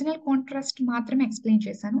సీజనల్ కాంట్రాస్ట్ మాత్రమే ఎక్స్ప్లెయిన్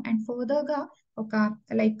చేశాను. అండ్ ఫర్దర్ గా ఒక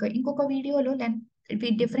లైక్ ఇంకొక వీడియోలో length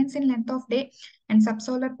difference in length of day and sub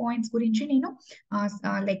solar points గురించి నేను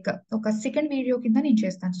లైక్ ఒక సెకండ్ వీడియో కింద నేను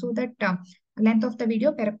చేస్తాను, so that length of the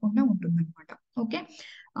video పెరగకుండా ఉంటుంది అనమాట. Okay,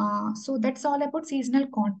 so that's all about seasonal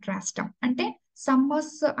contrast. అంటే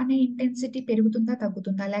సమ్మర్స్ అనే ఇంటెన్సిటీ పెరుగుతుందా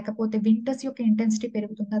తగ్గుతుందా, లేకపోతే వింటర్స్ యొక్క ఇంటెన్సిటీ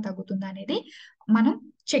పెరుగుతుందా తగ్గుతుందా అనేది మనం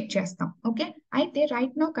చెక్ చేస్తాం. ఓకే, అయితే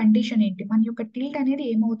రైట్ నౌ కండిషన్ ఏంటి, మన యొక్క టిల్ట్ అనేది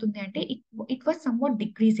ఏమవుతుంది అంటే it was somewhat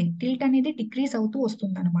decreasing, tilt అనేది డిక్రీజ్ అవుతూ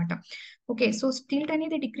వస్తుంది అనమాట. ఓకే, సో టిల్ట్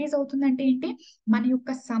అనేది డిక్రీజ్ అవుతుందంటే ఏంటి, మన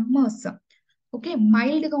యొక్క సమ్మర్స్ ఓకే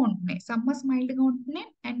మైల్డ్ గా ఉంటున్నాయి, సమ్మర్స్ మైల్డ్ గా ఉంటున్నాయి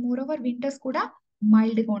అండ్ మోర్ ఓవర్ వింటర్స్ కూడా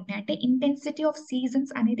మైల్డ్ గా ఉంటున్నాయి. అంటే ఇంటెన్సిటీ ఆఫ్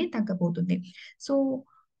సీజన్స్ అనేది తగ్గబోతుంది. సో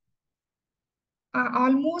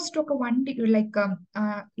ఆల్మోస్ట్ ఒక 1 డిగ్రీ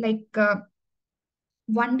లైక్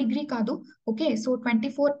 1 డిగ్రీ కాదు. ఓకే, సో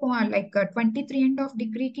 24 లైక్ 23.5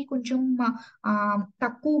 డిగ్రీకి కొంచెం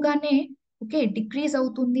తక్కువగానే ఓకే డిక్రీజ్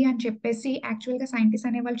అవుతుంది అని చెప్పేసి యాక్చువల్ గా సైంటిస్ట్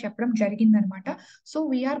అనే వాళ్ళు చెప్పడం జరిగిందనమాట. So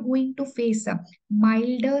we are going to face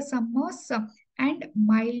milder summers and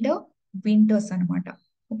milder winters అనమాట.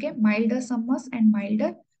 Okay, milder summers and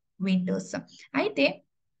milder winters. అయితే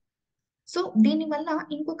సో దీని వల్ల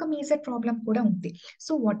ఇంకొక మేజర్ ప్రాబ్లం కూడా ఉంది.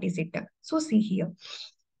 So what is it, so see here,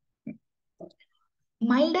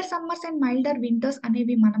 milder summers and milder winters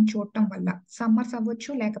అనేవి మనం చూడటం వల్ల సమ్మర్స్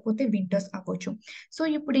అవ్వచ్చు లేకపోతే వింటర్స్ అవ్వచ్చు. సో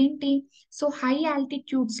ఇప్పుడు ఏంటి, సో హై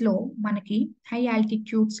ఆల్టిట్యూడ్స్ లో మనకి హై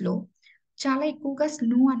ఆల్టిట్యూడ్స్ లో చాలా ఎక్కువగా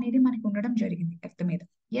స్నో అనేది మనకి ఉండడం జరిగింది ఎర్త్ మీద.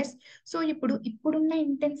 ఎస్, సో ఇప్పుడున్న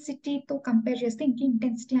ఇంటెన్సిటీతో కంపేర్ చేస్తే ఇంక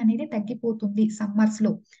ఇంటెన్సిటీ అనేది తగ్గిపోతుంది సమ్మర్స్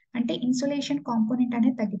లో. అంటే ఇన్సులేషన్ కాంపోనెంట్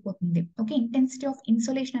అనేది తగ్గిపోతుంది. ఓకే, ఇంటెన్సిటీ ఆఫ్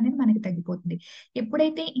ఇన్సులేషన్ అనేది మనకి తగ్గిపోతుంది.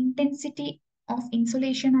 ఎప్పుడైతే ఇంటెన్సిటీ ఆఫ్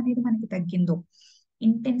ఇన్సులేషన్ అనేది మనకి తగ్గిందో,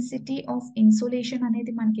 ఇంటెన్సిటీ ఆఫ్ ఇన్సులేషన్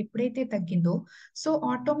అనేది మనకి ఎప్పుడైతే తగ్గిందో, సో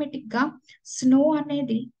ఆటోమేటిక్ గా స్నో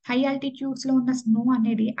అనేది హై ఆల్టిట్యూడ్స్ లో ఉన్న స్నో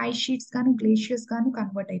అనేది ఐస్ షీట్స్ గాను గ్లేషియర్స్ గాను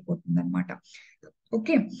కన్వర్ట్ అయిపోతుంది అనమాట.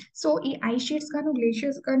 ఓకే, సో ఈ ఐస్ షీట్స్ గాను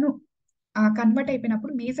గ్లేషియర్స్ గాను కన్వర్ట్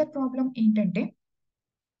అయిపోయినప్పుడు మేజర్ ప్రాబ్లం ఏంటంటే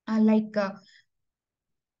లైక్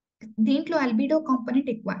దీంట్లో అల్బిడో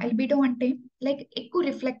కాంపోనెంట్ ఎక్కువ. అల్బిడో అంటే లైక్ ఎక్కువ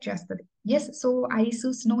రిఫ్లెక్ట్ చేస్తుంది. ఎస్, సో ఐస్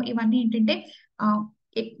స్నో ఇవన్నీ ఏంటంటే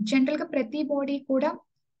జనరల్ గా ప్రతి బాడీ కూడా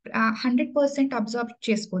 100% అబ్జర్వ్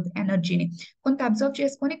చేసుకోదు ఎనర్జీని, కొంత అబ్జర్వ్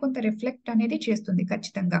చేసుకొని కొంత రిఫ్లెక్ట్ అనేది చేస్తుంది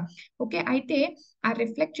ఖచ్చితంగా. ఓకే, అయితే ఆ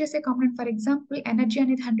రిఫ్లెక్ట్ చేసే కాంపోనెంట్ ఫర్ ఎగ్జాంపుల్ ఎనర్జీ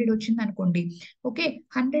అనేది 100 వచ్చింది అనుకోండి. ఓకే,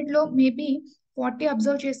 100 లో మేబీ 40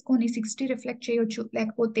 అబ్జర్వ్ చేసుకొని 60 రిఫ్లెక్ట్ చేయొచ్చు,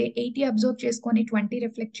 లేకపోతే 80 అబ్జర్వ్ చేసుకొని 20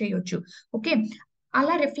 రిఫ్లెక్ట్ చేయొచ్చు. ఓకే,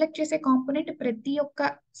 అలా రిఫ్లెక్ట్ చేసే కాంపోనెంట్ ప్రతి ఒక్క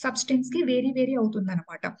సబ్స్టెన్స్ కి వేరీ వేరీ అవుతుంది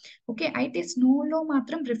అనమాట. ఓకే, అయితే స్నో లో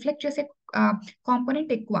మాత్రం రిఫ్లెక్ట్ చేసే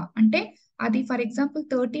కాంపోనెంట్ ఎక్కువ. అంటే అది ఫర్ ఎగ్జాంపుల్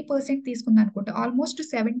 30% తీసుకుంది అనుకుంటే ఆల్మోస్ట్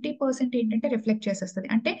 70% ఏంటంటే రిఫ్లెక్ట్ చేసేస్తుంది.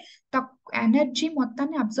 అంటే ఎనర్జీ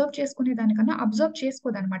మొత్తాన్ని అబ్జర్వ్ చేసుకునే దానికన్నా అబ్జర్వ్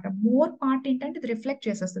చేసుకోదు అనమాట. మోర్ పార్ట్ ఏంటంటే ఇది రిఫ్లెక్ట్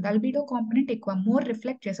చేసేస్తుంది. అల్బిడో కాంపోనెంట్ ఎక్కువ, మోర్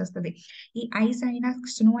రిఫ్లెక్ట్ చేసేస్తుంది. ఈ ఐస్ అయినా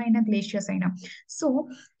స్నో అయినా గ్లేషియర్స్ అయినా సో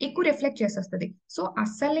ఎక్కువ రిఫ్లెక్ట్ చేసేస్తుంది. సో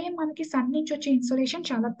అసలే మనకి సన్ నుంచి వచ్చే ఇన్సులేషన్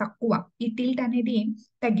చాలా తక్కువ, ఈ టిల్ట్ అనేది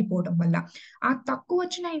తగ్గిపోవడం వల్ల. ఆ తక్కువ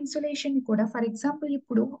వచ్చిన ఇన్సులేషన్ కూడా ఫర్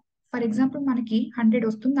ఎగ్జాంపుల్ మనకి 100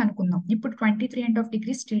 వస్తుంది అనుకుందాం, ఇప్పుడు 23.5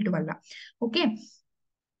 డిగ్రీస్ టిల్ట్ వల్ల. ఓకే,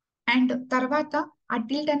 అండ్ తర్వాత ఆ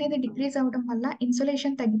టిల్ట్ అనేది డిక్రీజ్ అవ్వడం వల్ల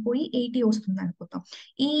ఇన్సులేషన్ తగ్గిపోయి 80 వస్తుంది అనుకుందాం.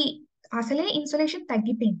 ఈ అసలే ఇన్సులేషన్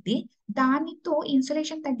తగ్గిపోయింది, దానితో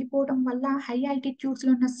ఇన్సులేషన్ తగ్గిపోవడం వల్ల హై ఆల్టిట్యూడ్స్ లో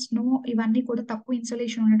ఉన్న స్నో ఇవన్నీ కూడా తక్కువ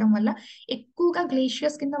ఇన్సులేషన్ ఉండడం వల్ల ఎక్కువగా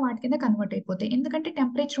గ్లేషియర్స్ కింద వాటి కింద కన్వర్ట్ అయిపోతాయి. ఎందుకంటే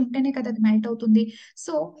టెంపరేచర్ ఉంటేనే కదా అది మెల్ట్ అవుతుంది.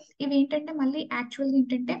 సో ఇవి ఏంటంటే మళ్ళీ యాక్చువల్గా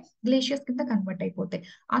ఏంటంటే గ్లేషియర్స్ కింద కన్వర్ట్ అయిపోతాయి.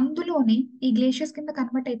 అందులోని ఈ గ్లేషియర్స్ కింద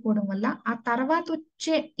కన్వర్ట్ అయిపోవడం వల్ల ఆ తర్వాత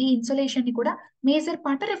వచ్చే ఈ ఇన్సులేషన్ ని కూడా మేజర్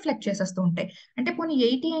పార్ట్ రిఫ్లెక్ట్ చేసేస్తూ ఉంటాయి. అంటే పోనీ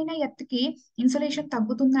 80 అయినా ఎర్త్ కి ఇన్సులేషన్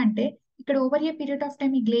తగ్గుతుందంటే ఇక్కడ over a period of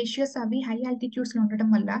time ఈ గ్లేషియర్స్ అవి హై ఆల్టిట్యూడ్స్ లో ఉండడం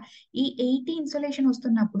వల్ల ఈ 80 ఇన్సులేషన్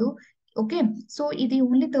వస్తున్నప్పుడు ఓకే, సో ఇది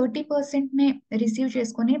ఓన్లీ 30% నే రిసీవ్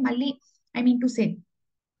చేసుకొని మళ్ళీ ఐ మీన్ టు సే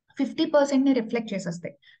 50% ని రిఫ్లెక్ట్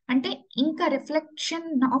చేసేస్తాయి. అంటే ఇంకా రిఫ్లెక్షన్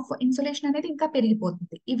ఆఫ్ ఇన్సులేషన్ అనేది ఇంకా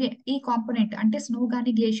పెరిగిపోతుంది. ఈ కాంపోనెంట్ అంటే స్నో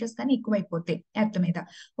గానీ గ్లేషియర్స్ కానీ ఎక్కువైపోతాయి ఎర్త్ మీద.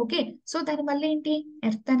 ఓకే, సో దాని వల్ల ఏంటి,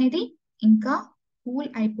 ఎర్త్ అనేది ఇంకా కూల్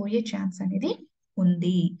అయిపోయే ఛాన్స్ అనేది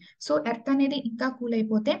ఉంది. సో ఎర్త్ అనేది ఇంకా కూల్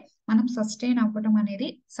అయిపోతే మనం సస్టైన్ అవ్వడం అనేది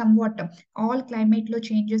సమ్వాట్ ఆల్ క్లైమేట్ లో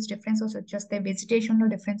చేంజెస్ డిఫరెన్సెస్ వచ్చేస్తాయి, వెజిటేషన్ లో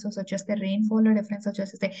డిఫరెన్సెస్ వచ్చేస్తాయి, రెయిన్ఫాల్ లో డిఫరెన్స్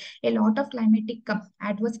వచ్చేస్తాయి, a lot of climatic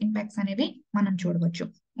adverse impacts అనేవి మనం చూడవచ్చు.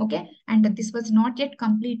 Okay, and this was not yet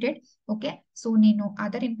completed. Okay, so నేను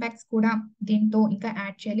అదర్ ఇంపాక్ట్స్ కూడా దీంతో ఇంకా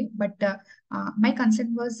యాడ్ చేయాలి, but my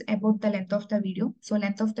concern was about the length of the video. So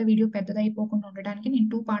length of the video పెద్దదైపోకుండా ఉండడానికి నేను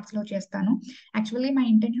 2 parts లో చేస్తాను. Actually my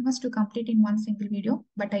intention was to complete in 1 single video,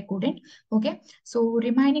 but I couldn't. Okay, so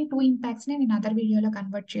remaining 2 impacts ని నేను other వీడియోలో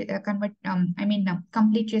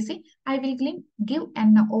complete చేసి I will give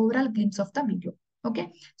an overall glimpse of the video. Okay,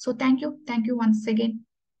 so thank you once again.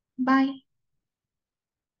 Bye.